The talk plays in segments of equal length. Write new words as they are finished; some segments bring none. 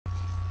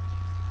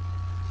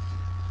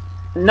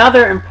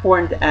Another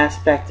important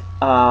aspect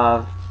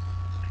of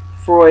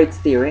Freud's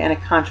theory, and a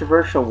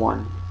controversial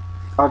one,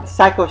 are the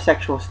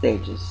psychosexual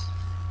stages.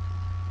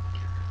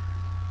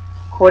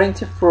 According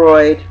to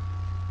Freud,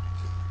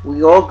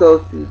 we all go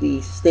through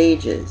these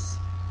stages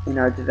in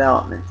our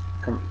development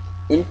from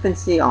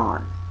infancy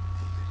on.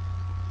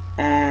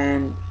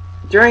 And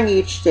during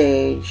each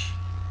stage,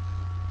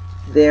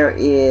 there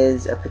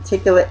is a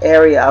particular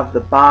area of the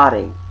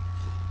body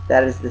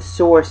that is the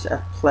source of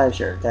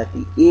pleasure, that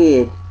the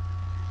id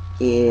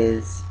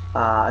is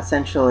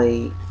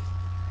essentially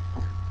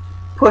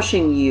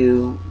pushing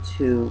you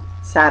to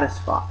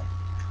satisfy.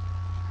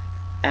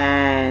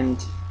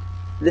 And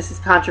this is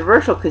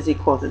controversial because he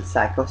calls it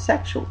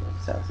psychosexual.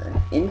 So it's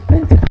an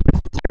infant is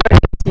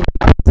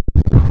a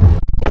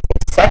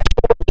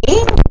sexual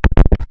being?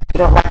 You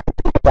don't like to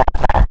think about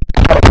that.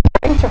 But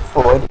according to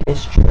Freud, it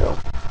is true.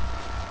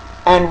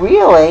 And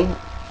really,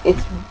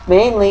 it's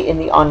mainly in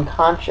the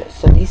unconscious.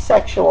 So these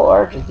sexual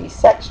urges, these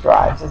sex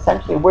drives,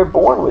 essentially we're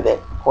born with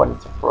it, according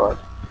to Freud.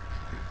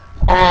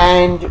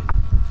 And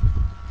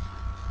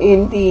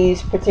in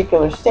these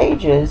particular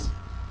stages,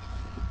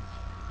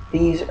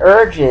 these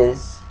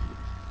urges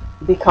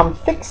become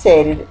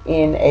fixated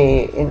in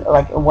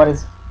what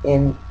is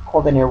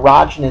called an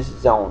erogenous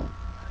zone,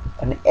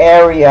 an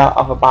area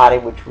of a body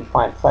which we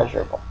find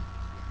pleasurable.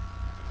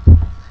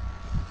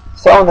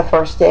 So in the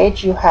first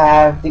stage, you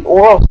have the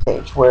oral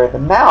stage, where the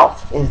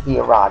mouth is the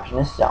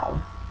erogenous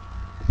zone.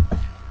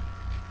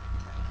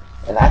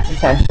 And that's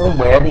essentially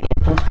where the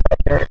infant's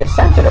pleasure is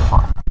centered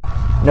upon.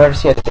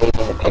 Notice here the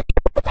baby in the picture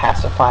with a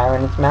pacifier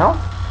in its mouth.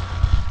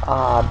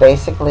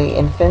 Basically,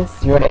 infants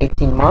 0 to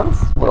 18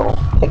 months will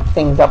pick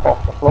things up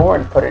off the floor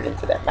and put it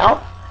into their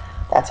mouth.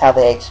 That's how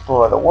they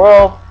explore the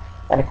world.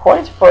 And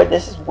according to Freud,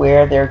 this is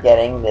where they're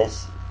getting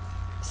this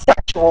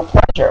sexual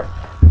pleasure.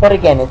 But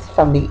again, it's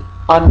from the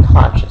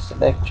unconscious. So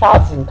the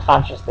child is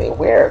unconsciously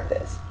aware of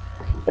this.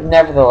 But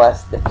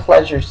nevertheless, the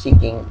pleasure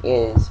seeking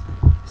is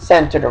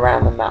centered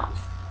around the mouth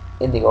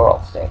in the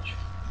oral stage.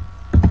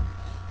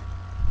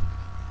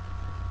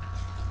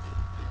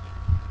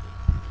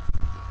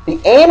 The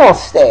anal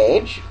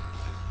stage,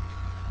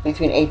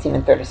 between 18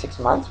 and 36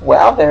 months,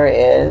 well, there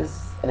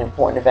is an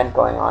important event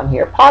going on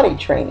here, potty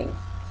training.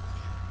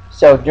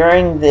 So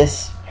during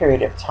this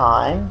period of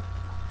time,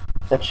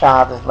 the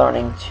child is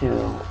learning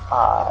to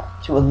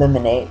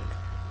eliminate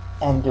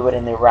and do it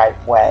in the right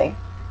way.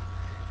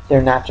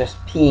 They're not just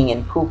peeing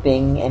and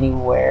pooping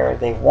anywhere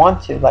they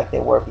want to like they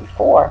were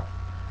before.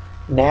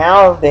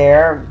 Now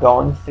they're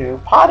going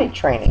through potty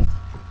training.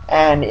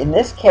 And in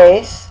this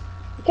case,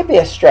 it can be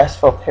a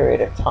stressful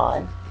period of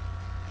time.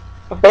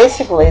 But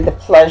basically, the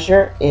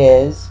pleasure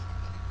is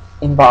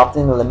involved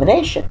in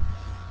elimination.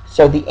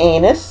 So the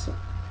anus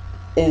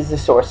is the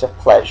source of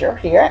pleasure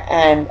here,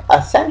 and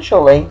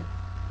essentially,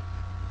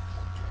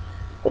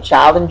 the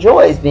child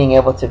enjoys being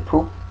able to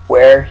poop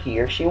where he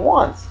or she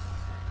wants.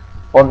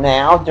 Well,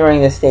 now,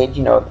 during this stage,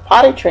 the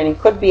potty training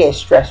could be a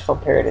stressful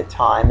period of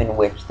time in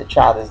which the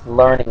child is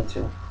learning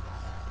to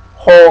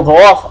hold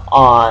off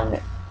on,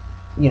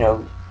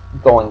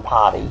 going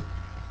potty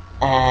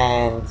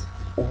and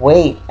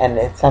wait, and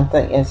it's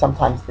something, and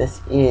sometimes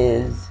this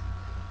is,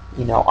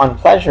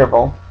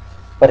 unpleasurable,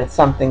 but it's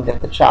something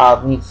that the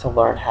child needs to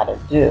learn how to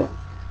do.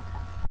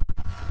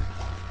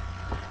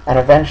 And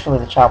eventually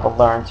the child will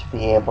learn to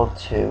be able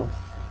to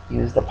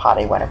use the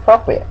potty when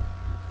appropriate.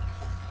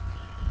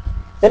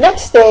 The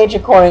next stage,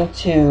 according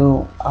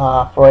to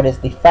Freud, is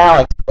the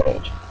phallic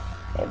stage,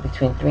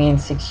 between 3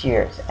 and 6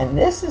 years. And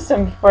this is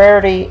some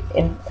very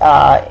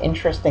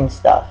interesting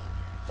stuff,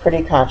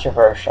 pretty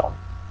controversial.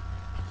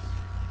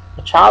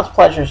 The child's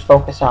pleasures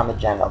focus on the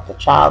genitals. The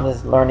child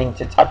is learning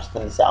to touch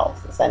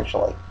themselves,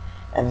 essentially,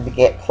 and to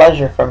get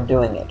pleasure from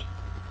doing it.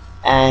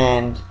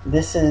 And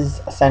this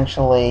is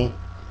essentially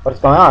what is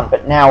going on.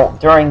 But now,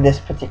 during this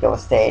particular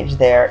stage,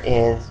 there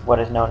is what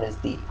is known as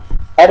the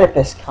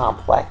Oedipus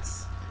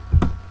complex,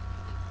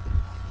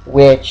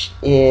 which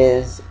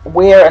is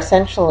where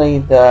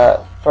essentially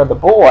for the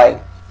boy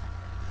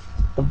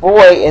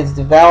is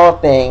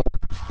developing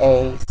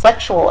a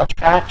sexual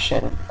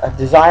attraction, a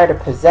desire to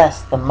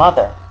possess the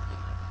mother.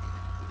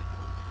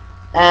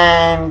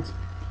 And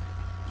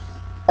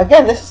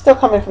again, this is still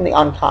coming from the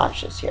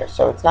unconscious here,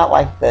 so it's not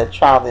like the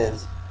child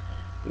is,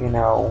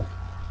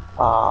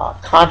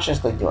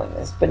 consciously doing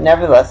this, but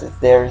nevertheless,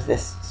 there's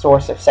this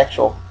source of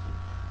sexual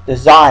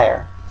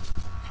desire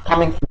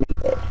coming from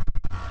the id.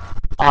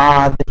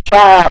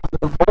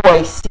 The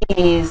boy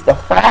sees the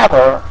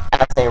father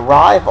as a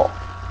rival.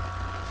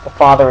 The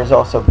father is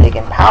also big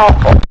and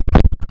powerful,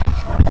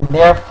 and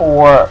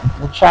therefore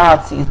the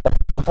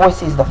boy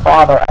sees the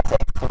father as a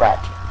threat.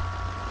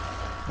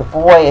 The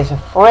boy is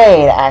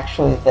afraid,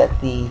 actually, that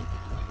the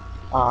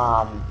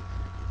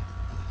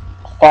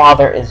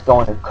father is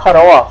going to cut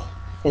off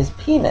his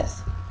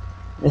penis.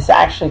 This is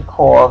actually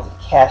called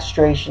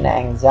castration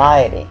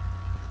anxiety.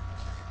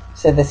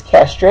 So this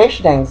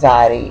castration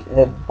anxiety,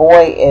 the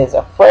boy is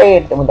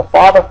afraid that when the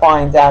father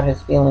finds out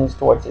his feelings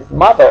towards his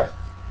mother,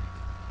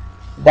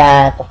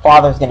 that the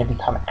father is going to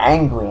become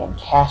angry and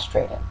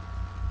castrate him.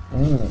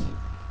 Mm.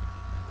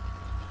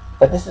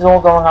 But this is all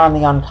going on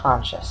in the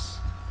unconscious.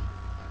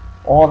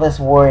 All this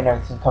worry and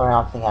everything coming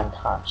out of the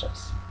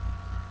unconscious.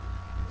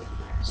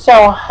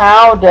 So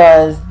how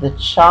does the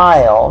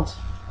child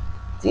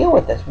deal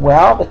with this?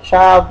 Well,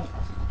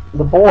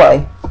 the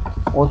boy,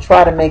 will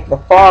try to make the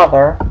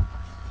father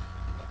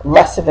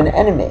less of an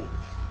enemy.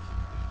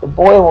 The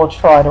boy will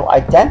try to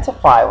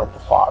identify with the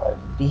father,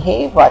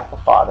 behave like the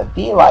father,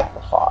 be like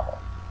the father.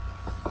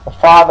 The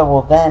father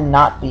will then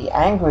not be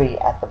angry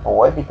at the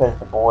boy because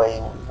the boy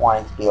is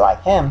wanting to be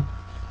like him.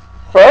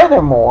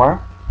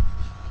 Furthermore,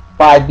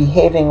 by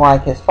behaving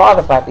like his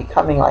father, by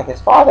becoming like his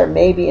father,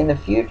 maybe in the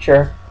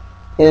future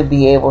he'll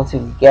be able to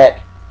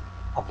get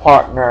a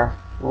partner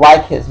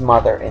like his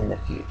mother in the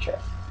future.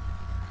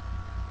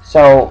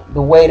 So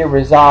the way to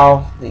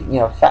resolve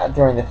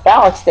during the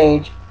phallic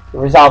stage, to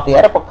resolve the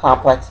Oedipal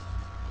complex,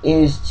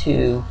 is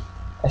to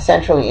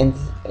essentially,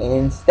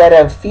 instead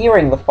of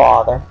fearing the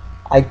father,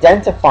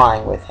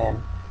 identifying with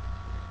him,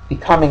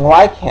 becoming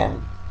like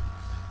him,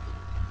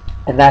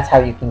 and that's how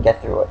you can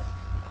get through it.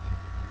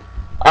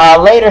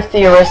 Later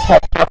theorists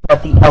have talked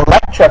about the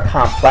Electra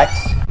complex,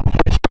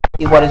 which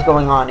is what is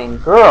going on in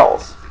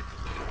girls.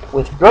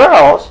 With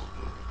girls,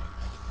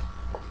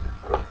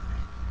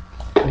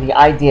 the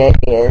idea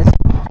is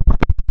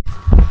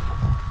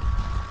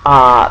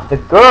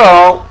the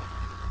girl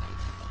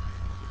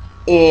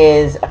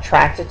is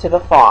attracted to the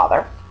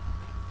father.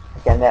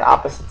 Again, that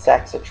opposite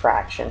sex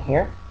attraction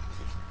here.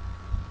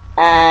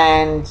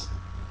 And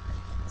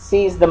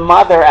sees the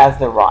mother as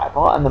the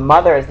rival and the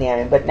mother as the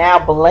enemy, but now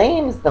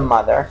blames the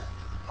mother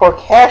for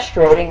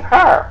castrating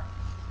her.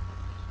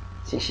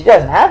 See, she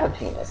doesn't have a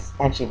penis,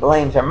 and she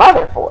blames her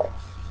mother for it.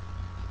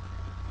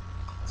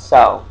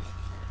 So,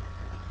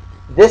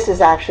 this is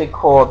actually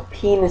called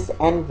penis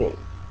envy,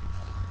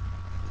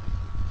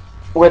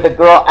 where the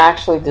girl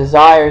actually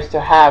desires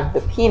to have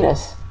the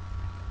penis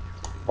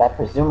that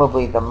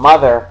presumably the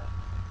mother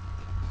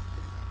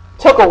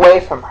took away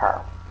from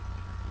her.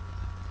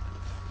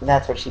 And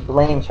that's what she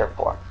blames her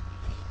for.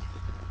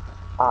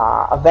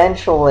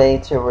 Eventually,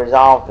 to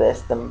resolve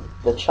this,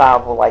 the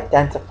child will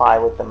identify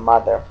with the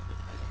mother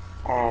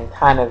and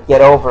kind of get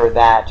over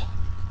that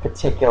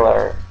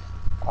particular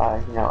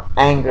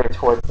anger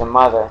towards the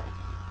mother.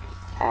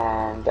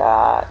 And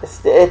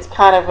it's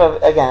kind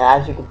of, again,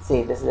 as you can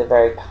see, this is a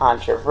very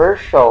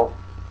controversial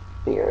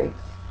theory.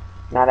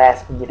 I'm not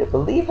asking you to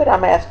believe it,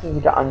 I'm asking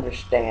you to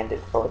understand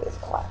it for this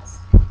class.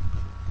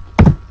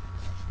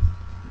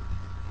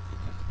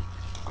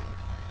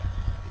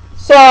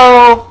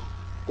 So,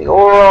 the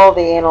oral,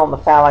 the anal, and the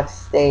phallic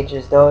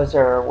stages, those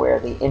are where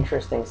the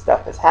interesting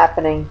stuff is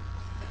happening.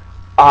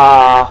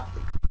 But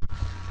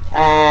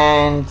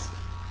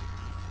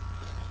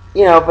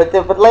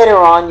later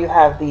on you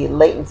have the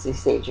latency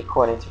stage,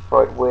 according to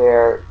Freud,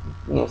 where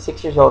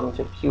 6 years old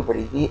into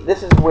puberty.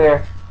 This is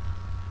where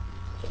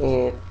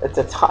he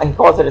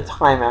calls it a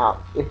timeout.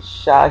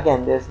 Which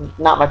again, there's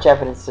not much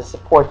evidence to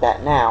support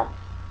that now.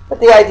 But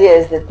the idea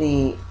is that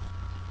the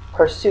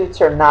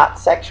pursuits are not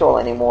sexual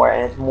anymore,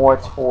 and it's more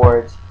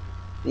towards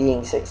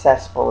being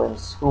successful in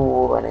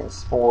school and in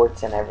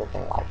sports and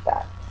everything like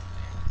that.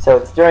 So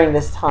it's during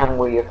this time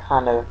where you're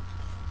kind of,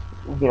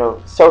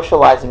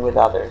 socializing with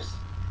others.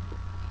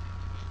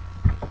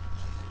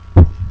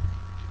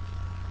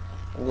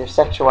 And your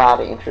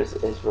sexuality interest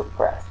is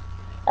repressed.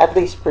 At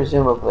least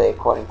presumably,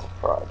 according to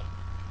Freud.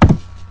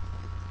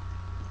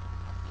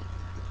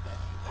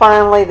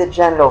 Finally, the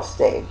genital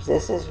stage.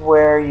 This is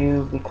where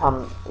you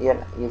become,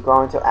 you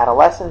grow into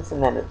adolescence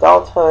and then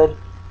adulthood.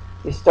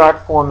 You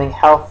start forming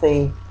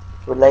healthy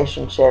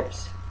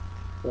relationships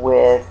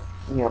with,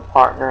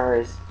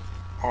 partners,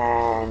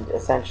 and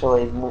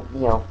essentially,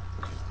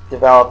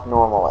 develop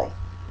normally.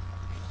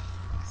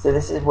 So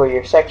this is where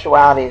your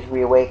sexuality is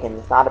reawakened.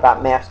 It's not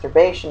about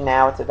masturbation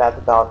now, it's about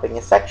developing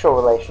a sexual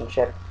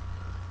relationship,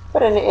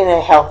 but in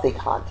a healthy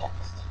context.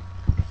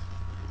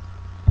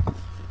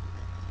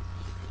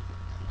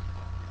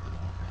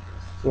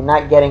 You're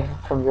not getting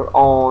from your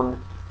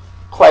own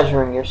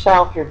pleasuring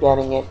yourself, you're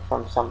getting it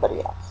from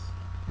somebody else.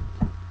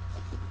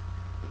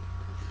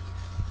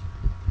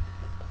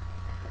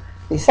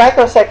 The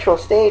psychosexual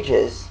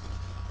stages,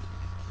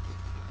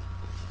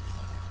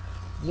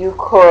 you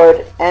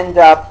could end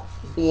up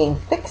being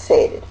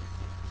fixated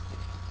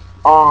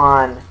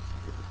on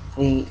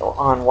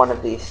one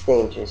of these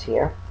stages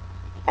here,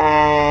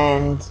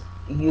 and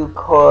you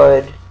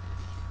could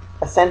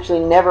essentially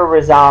never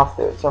resolve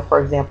through it. So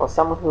for example,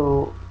 someone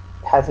who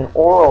has an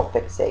oral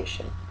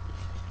fixation,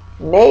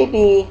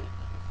 maybe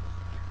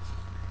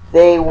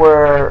when they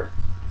were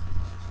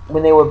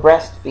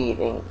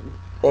breastfeeding,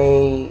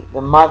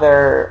 the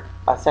mother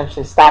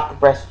essentially stopped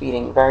the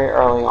breastfeeding very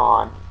early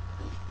on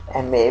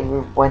and maybe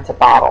went to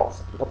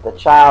bottles, but the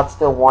child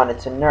still wanted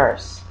to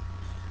nurse,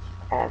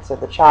 and so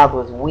the child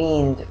was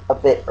weaned a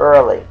bit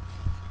early.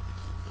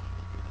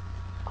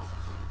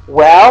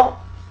 Well,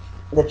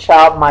 the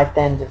child might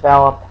then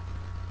develop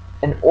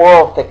an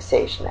oral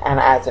fixation, and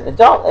as an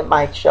adult it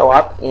might show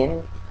up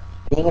in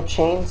being a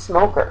chain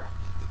smoker,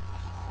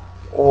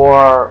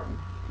 or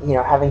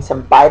having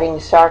some biting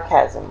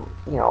sarcasm,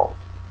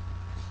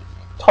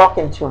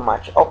 talking too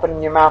much,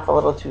 opening your mouth a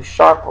little too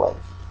sharply.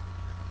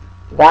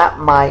 That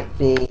might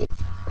be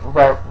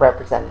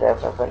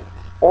representative of an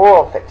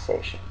oral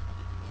fixation.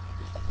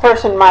 A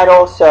person might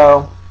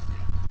also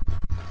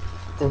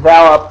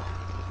develop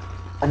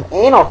an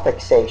anal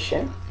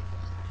fixation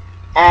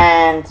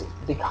and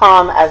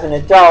become, as an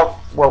adult,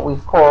 what we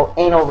call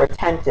anal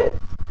retentive,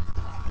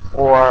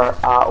 or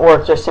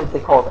just simply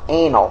called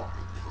anal.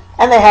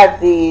 And they have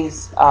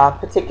these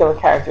particular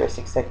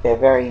characteristics, like they're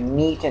very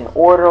neat and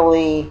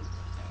orderly,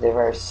 they're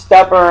very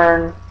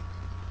stubborn,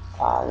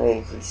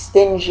 they're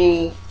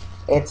stingy.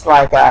 It's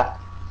like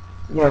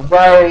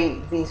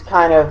these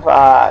kind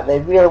of, they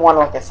really want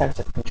like a sense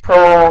of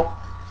control,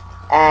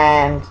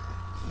 and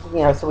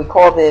so we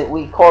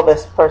call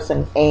this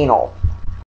person anal.